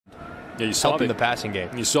Yeah, you saw helping the passing game.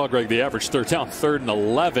 You saw, Greg, the average third down, 3rd and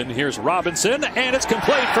 11. Here's Robinson, and it's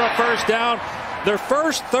complete for a first down. Their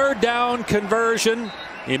first third down conversion.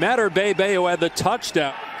 Imatorbhebhe, who had the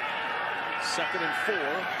touchdown. 2nd and 4.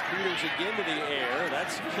 Peters again to the air.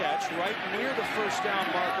 That's a catch right near the first down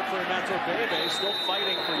marker for Imatorbhebhe. Still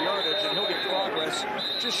fighting for yardage, and he'll get progress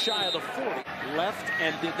just shy of the 40. Left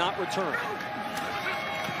and did not return.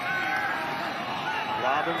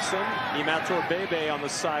 Robinson, Imatorbhebhe on the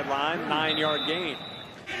sideline, 9-yard gain.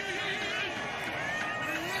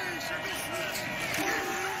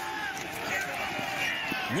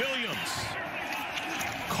 Williams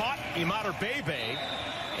caught Imatorbhebhe,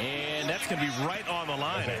 and that's going to be right on the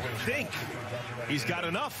line. I think he's got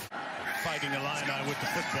enough. Fighting Illini with the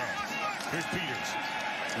football. Here's Peters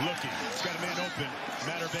looking. He's got a man open.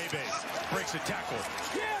 Imatorbhebhe breaks a tackle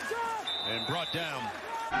and brought down.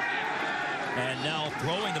 And now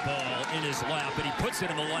throwing the ball in his lap, and he puts it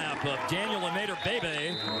in the lap of Daniel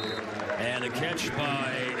Imatorbhebhe. And a catch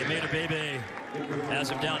by Imatorbhebhe has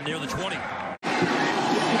him down near the 20.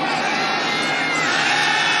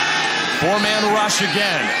 Four-man rush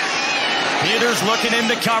again. Peters looking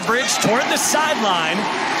into coverage toward the sideline.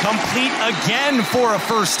 Complete again for a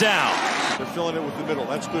first down. They're filling it with the middle.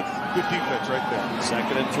 That's good defense right there.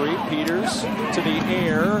 2nd and 3. Peters to the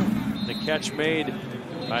air. The catch made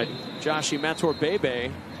by Josh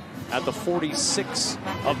Imatorbhebhe at the 46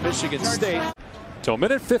 of Michigan State. So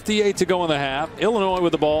 1:58 to go in the half. Illinois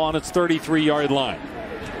with the ball on its 33-yard line.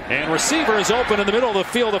 And receiver is open in the middle of the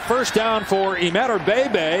field. A first down for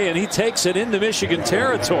Imatorbhebhe, and he takes it into Michigan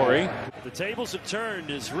territory. The tables have turned,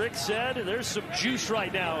 as Rick said, and there's some juice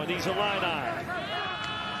right now in these Illini.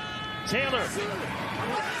 Taylor,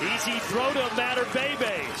 easy throw to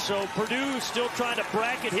Imatorbhebhe. So Purdue still trying to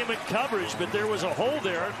bracket him in coverage, but there was a hole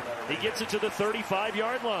there. He gets it to the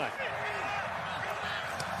 35-yard line.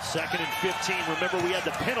 2nd and 15. Remember, we had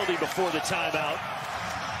the penalty before the timeout,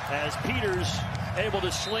 as Peters able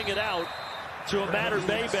to sling it out to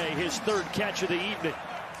Imatorbhebhe, his 3rd catch of the evening.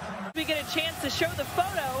 We get a chance to show the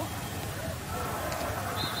photo.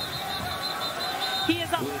 He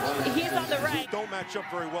is on the right. Don't match up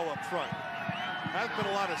very well up front. Hasn't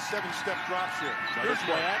been a lot of 7-step drops here. Here's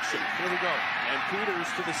play action. Here we go. And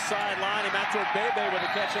Peters to the sideline. Imatorbhebhe with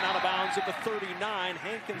a catch and out of bounds at the 39.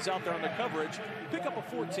 Hankins out there on the coverage. Pick up a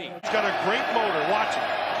 14. He's got a great motor. Watch it.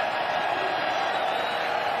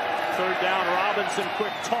 3rd down, Robinson,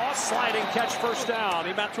 quick toss, sliding catch, first down.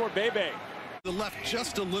 Imatorbhebhe. The left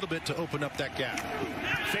just a little bit to open up that gap.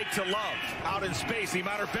 Fake to Love, out in space,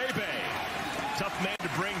 Imatorbhebhe. Tough man to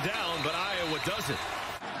bring down, but Iowa does it.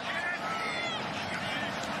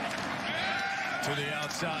 To the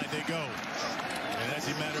outside they go. And that's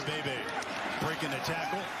Imatorbhebhe breaking the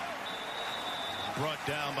tackle. Brought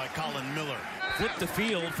down by Colin Miller. Flip the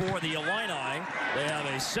field for the Illini. They have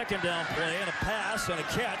a 2nd down play and a pass and a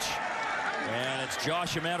catch. And it's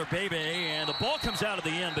Josh Imatorbhebhe, and the ball comes out of the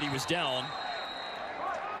end, but he was down.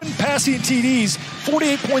 Passing TDs,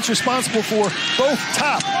 48 points responsible for, both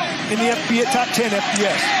top in the top 10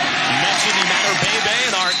 FBS. Mentioned Imatorbhebhe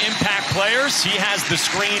and our impact players. He has the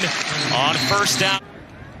screen on first down.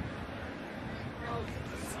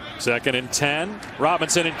 2nd and 10.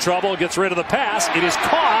 Robinson in trouble, gets rid of the pass. It is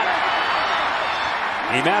caught.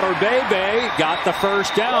 Imatorbhebhe got the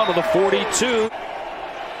first down to the 42.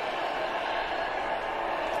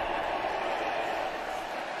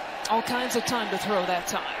 All kinds of time to throw that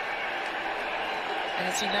time. And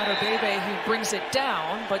it's Imatorbhebhe who brings it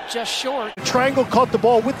down, but just short. Triangle caught the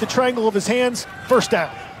ball with the triangle of his hands. First down.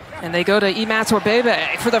 And they go to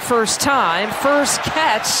Imatorbhebhe for the first time. First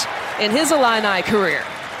catch in his Illini career.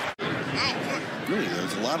 Really,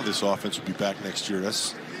 there's a lot of this offense will be back next year.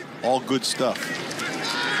 That's all good stuff.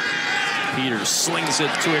 Peters slings it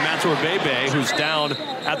to Imatorbhebhe, who's down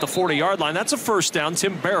at the 40-yard line. That's a first down.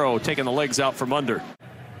 Tim Barrow taking the legs out from under.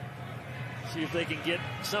 See if they can get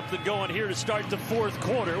something going here to start the 4th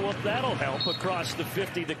quarter. Well, that'll help across the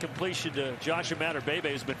 50. The completion to Josh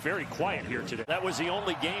Imatorbhebhe has been very quiet here today. That was the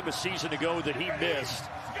only game a season ago that he missed.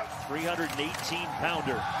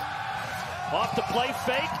 318-pounder. Off the play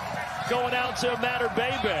fake. Going out to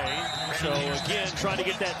Imatorbhebhe. So again, trying to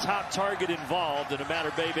get that top target involved, and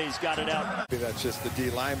Imatorbhebe's got it out. That's just the D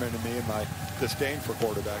lineman in me and my disdain for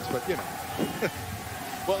quarterbacks, but you know.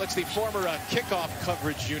 Well, it's the former kickoff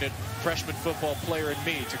coverage unit freshman football player in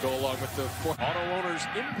me to go along with the Auto owners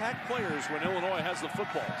impact players when Illinois has the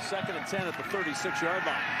football. 2nd and 10 at the 36-yard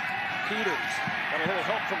line. Peters got a little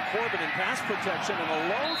help from Corbin in pass protection, and a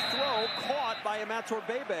low throw caught by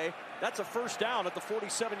Imatorbhebhe. That's a first down at the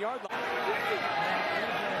 47-yard line.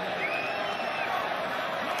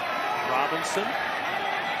 Robinson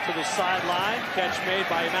to the sideline. Catch made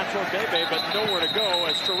by Imatorbhebhe, but nowhere to go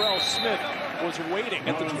as Terrell Smith was waiting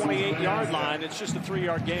at the 28-yard line. It's just a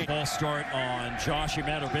 3-yard gain. Ball start on Josh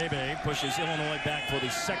Imatorbhebbe. Pushes Illinois back for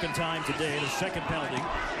the second time today, the second penalty.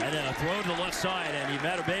 And then a throw to the left side, and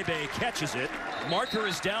Imatorbhebbe catches it. Marker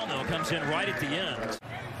is down, though, comes in right at the end.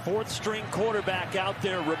 Fourth-string quarterback out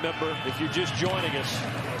there, remember, if you're just joining us.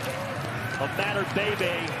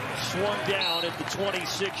 Imatorbhebbe swung down at the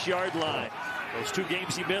 26-yard line. Those 2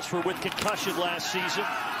 games he missed were with concussion last season.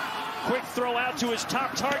 Quick throw out to his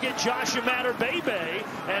top target, Josh Imatorbhebbe,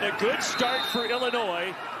 and a good start for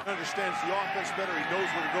Illinois. Understands the offense better. He knows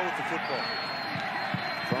where to go with the football.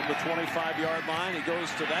 From the 25-yard line, he goes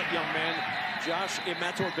to that young man, Josh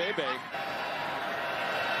Imatorbhebbe.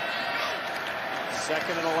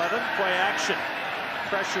 2nd and 11, play action.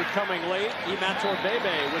 Pressure coming late.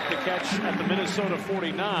 Imatorbhebbe with the catch at the Minnesota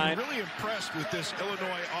 49. Really impressed with this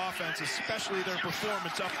Illinois offense, especially their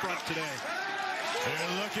performance up front today.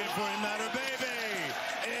 They're looking for Imatorbhebbe,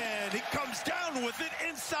 and he comes down with it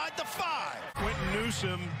inside the 5. Quentin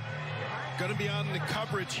Newsom going to be on the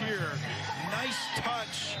coverage here. Nice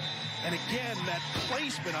touch, and again, that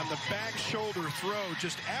placement on the back shoulder throw,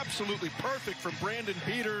 just absolutely perfect from Brandon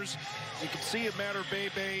Peters. You can see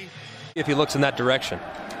Imatorbhebbe if he looks in that direction.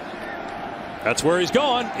 That's where he's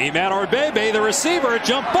going. Imatorbhebbe, the receiver,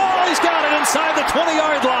 jump ball. He's got it inside the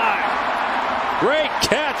 20-yard line. Great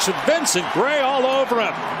catch of Vincent Gray all over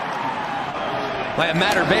him. By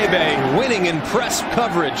Imatorbhebbe winning in press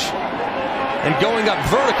coverage and going up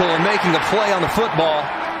vertical and making a play on the football.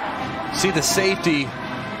 See the safety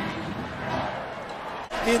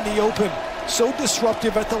in the open. So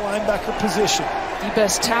disruptive at the linebacker position. The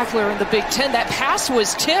best tackler in the Big Ten. That pass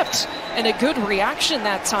was tipped, and a good reaction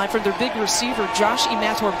that time from their big receiver, Josh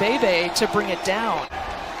Imatorbhebbe, to bring it down.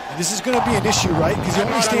 And this is going to be an issue, right? Because he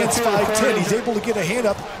only stands 5'10". He's able to get a hand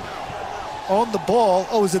up on the ball.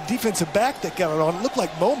 Oh, it was a defensive back that got it on. It looked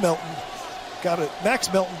like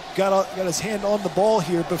Max Melton got his hand on the ball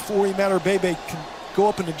here before Imatorbhebbe can go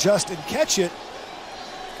up and adjust and catch it.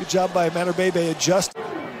 Good job by Imatorbhebbe adjusting.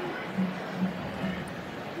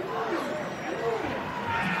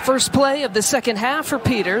 First play of the second half for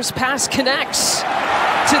Peters. Pass connects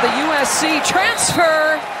to the USC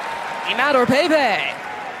transfer, Imatorbhebbe.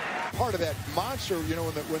 Part of that monster, you know,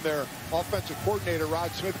 when their offensive coordinator, Rod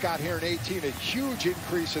Smith, got here in 18, a huge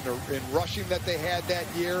increase in rushing that they had that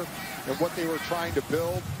year and what they were trying to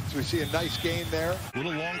build. So we see a nice gain there. A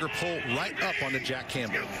little longer pull right up onto Jack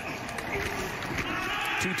Campbell.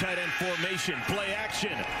 2 tight end formation, play action,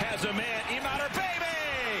 has a man, Imatorbhebbe!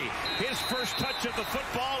 His first touch of the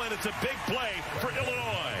football, and it's a big play for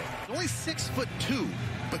Illinois. Only 6'2",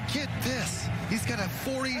 but get this, he's got a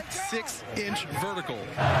 46-inch vertical.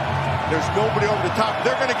 There's nobody over the top.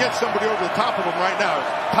 They're going to get somebody over the top of him right now.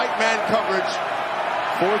 Tight man coverage.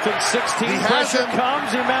 4th and 16. Pressure comes.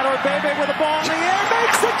 Imatorbhebbe with the ball in the air,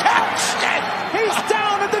 makes the catch. He's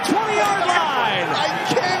down at the 20-yard line. I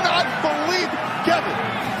cannot believe Kevin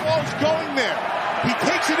Ball's going there. He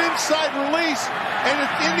takes it inside release, and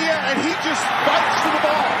it's in the air, and he just fights for the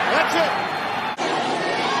ball. That's it.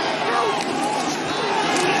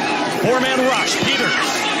 4-man rush. Peters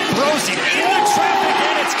throws it into traffic,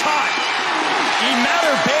 and it's caught.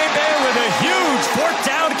 Imatorbhebbe with a huge 4th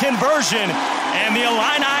down conversion, and the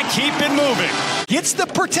Illini keep it moving. Gets the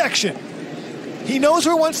protection. He knows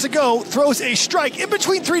where he wants to go, throws a strike in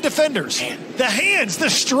between 3 defenders. The hands,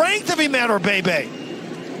 the strength of Imatorbhebbe.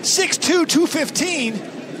 6'2", 215.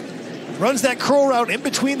 Runs that curl route in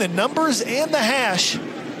between the numbers and the hash.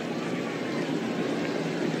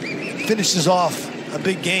 Finishes off a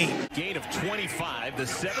big gain. Gain of 25, the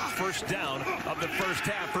 7th first down of the first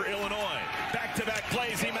half for Illinois. Back-to-back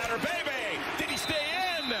plays, Imatorbhebbe. Did he stay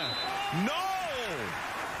in? No!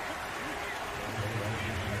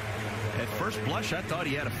 At first blush, I thought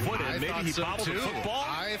he had a foot in. Maybe he bobbled the football.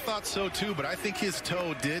 I thought so too, but I think his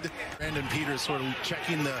toe did. Brandon Peters sort of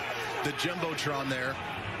checking the jumbotron there.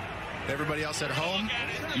 Everybody else at home,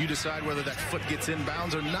 you decide whether that foot gets in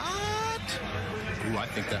bounds or not. Ooh, I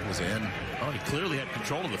think that was in. Oh, he clearly had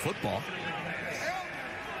control of the football.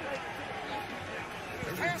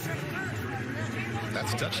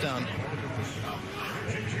 That's a touchdown.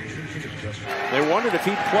 They wondered if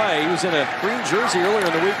he'd play. He was in a green jersey earlier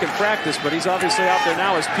in the week in practice, but he's obviously out there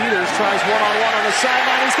now as Peters tries one-on-one on the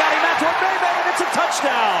sideline. He's got Imatorbhebbe, and it's a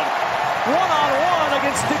touchdown. One-on-one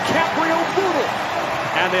against DiCaprio Boodle.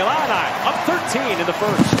 And the Illini up 13 in the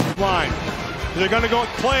first. Line. They're going to go with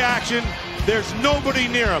play action. There's nobody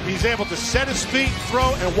near him. He's able to set his feet,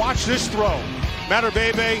 throw, and watch this throw.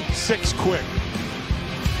 Imatorbhebbe, 6 quick.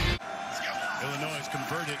 Illinois has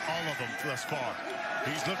converted all of them. thus far.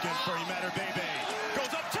 He's looking for Imatorbhebhe.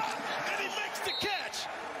 Goes up top, and he makes the catch.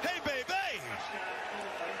 Hey, baby.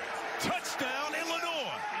 Touchdown,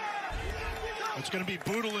 Illinois. It's going to be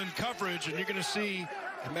Boodle in coverage, and you're going to see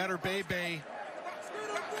Imatorbhebbe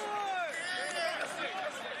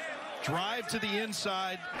drive to the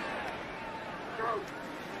inside.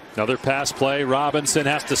 Another pass play. Robinson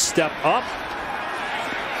has to step up.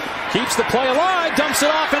 Keeps the play alive. Dumps it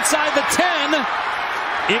off inside the 10.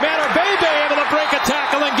 Imatorbhebbe able to break a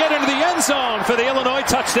tackle and get into the end zone for the Illinois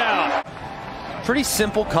touchdown. Pretty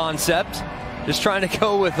simple concept. Just trying to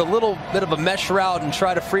go with a little bit of a mesh route and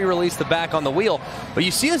try to free release the back on the wheel. But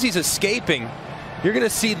you see as he's escaping, you're going to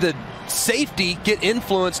see the safety get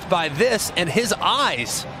influenced by this, and his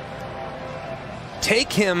eyes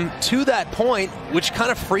take him to that point, which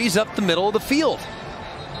kind of frees up the middle of the field,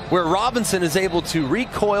 where Robinson is able to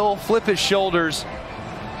recoil, flip his shoulders,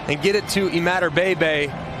 and get it to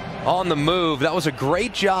Imatorbhebbe on the move. That was a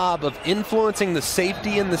great job of influencing the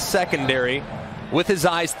safety in the secondary with his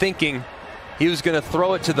eyes, thinking he was going to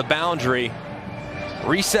throw it to the boundary,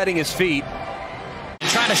 resetting his feet.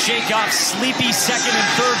 Trying to shake off sleepy second and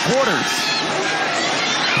third quarters.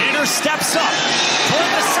 Peter steps up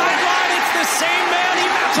toward the sideline. It's the same man,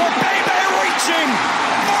 Imatorbhebbe, reaching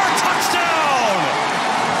for a touchdown.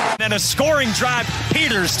 And a scoring drive,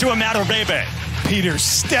 Peters to Imatorbhebbe. Peters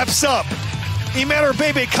steps up.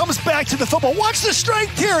 Imatorbhebbe comes back to the football. Watch the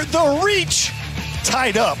strength here. The reach.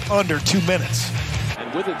 Tied up under 2 minutes.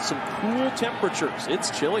 And with it, some cool temperatures. It's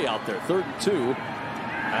chilly out there. 3rd and 2.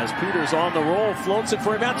 As Peters on the roll, floats it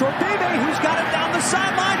for Imatorbhebbe, who's got it down the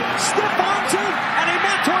sideline. Stiff arm to, and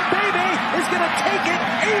Imatorbhebbe is going to take it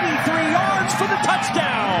 83 yards for the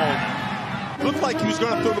touchdown. Looked like he was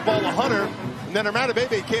going to throw the ball to Hunter, and then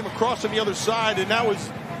Imatorbhebbe came across on the other side, and that was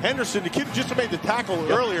Henderson. The kid who just made the tackle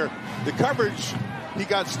earlier. The coverage, he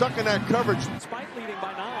got stuck in that coverage. Despite leading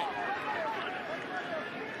by 9.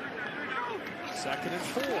 2nd and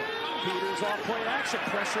 4. Peters off play action,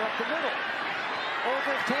 pressure up the middle.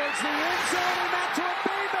 Over towards the end zone,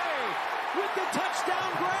 Imatorbhebbe with the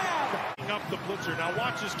touchdown grab. Up the blitzer. Now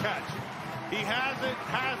watch his catch. He has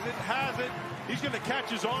it. He's going to catch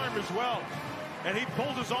his arm as well. And he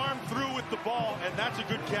pulls his arm through with the ball, and that's a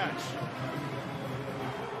good catch.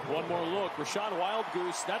 One more look. Rashawn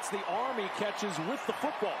Wildgoose, that's the arm he catches with the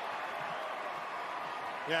football.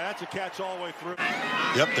 Yeah, that's a catch all the way through.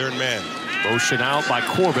 Yep, they're in man. Motion out by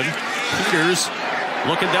Corbin. Peters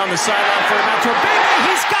looking down the sideline for Imatorbhebbe.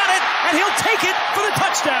 He's got it, and he'll take it for the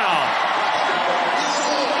touchdown.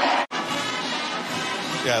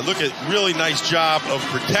 Yeah, look at really nice job of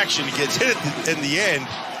protection. He gets hit in the end.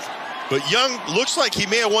 But Young looks like he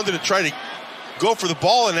may have wanted to try to go for the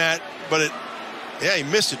ball in that, but yeah, he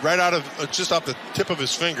missed it right out of just off the tip of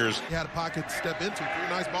his fingers. He had a pocket to step into. Pretty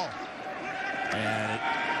nice ball. And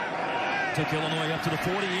it took Illinois up to the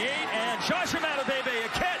 48, and Josh Imatorbhebbe, a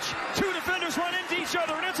catch. 2 defenders run into each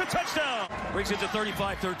other, and it's a touchdown. Brings it to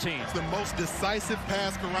 35-13. It's the most decisive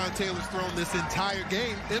pass Karan Taylor's thrown this entire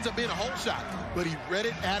game. Ends up being a hole shot, but he read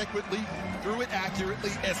it adequately, threw it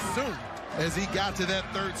accurately. As soon as he got to that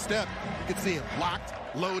 3rd step, you could see him locked,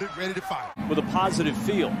 loaded, ready to fire. With a positive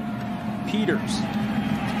feel, Peters,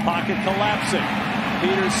 pocket collapsing.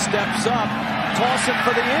 Peters steps up, toss it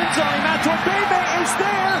for the end zone. Imatorbhebbe is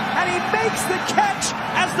there, and he makes the catch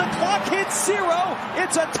as the clock hits 0.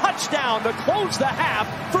 It's a touchdown to close the half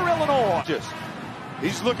for Illinois.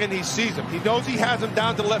 He's looking, he sees him. He knows he has him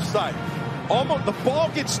down to the left side. Almost the ball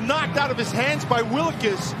gets knocked out of his hands by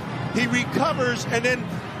Wilkes. He recovers, and then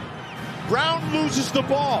Brown loses the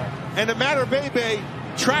ball, and Imatorbhebbe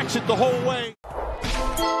tracks it the whole way.